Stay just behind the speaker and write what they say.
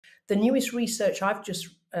The newest research I've just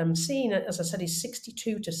seen, as I said, is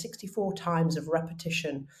 62 to 64 times of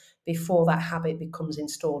repetition before that habit becomes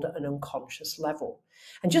installed at an unconscious level.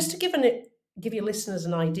 And just to give your listeners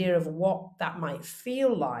an idea of what that might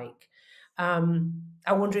feel like,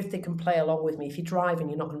 I wonder if they can play along with me. If you're driving,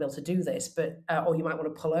 you're not going to be able to do this, but or you might want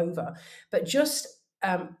to pull over. But just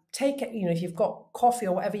take it, if you've got coffee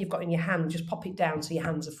or whatever you've got in your hand, just pop it down so your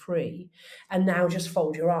hands are free. And now just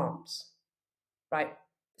fold your arms, right?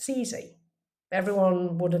 It's easy.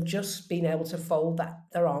 Everyone would have just been able to fold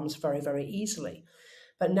their arms very, very easily.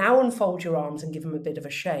 But now unfold your arms and give them a bit of a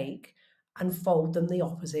shake and fold them the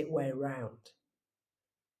opposite way around.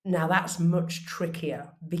 Now that's much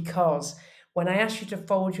trickier because when I ask you to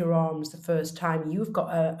fold your arms the first time, you've got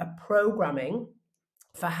a programming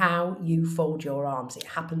for how you fold your arms. It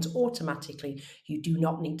happens automatically. You do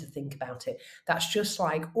not need to think about it. That's just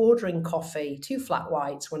like ordering coffee, 2 flat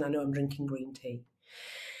whites when I know I'm drinking green tea.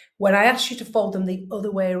 When I ask you to fold them the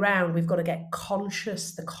other way around, we've got to get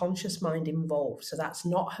the conscious mind involved. So that's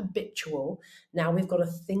not habitual. Now we've got to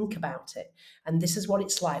think about it. And this is what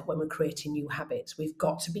it's like when we're creating new habits. We've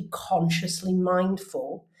got to be consciously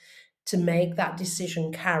mindful to make that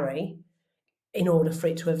decision carry in order for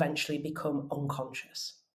it to eventually become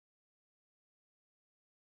unconscious.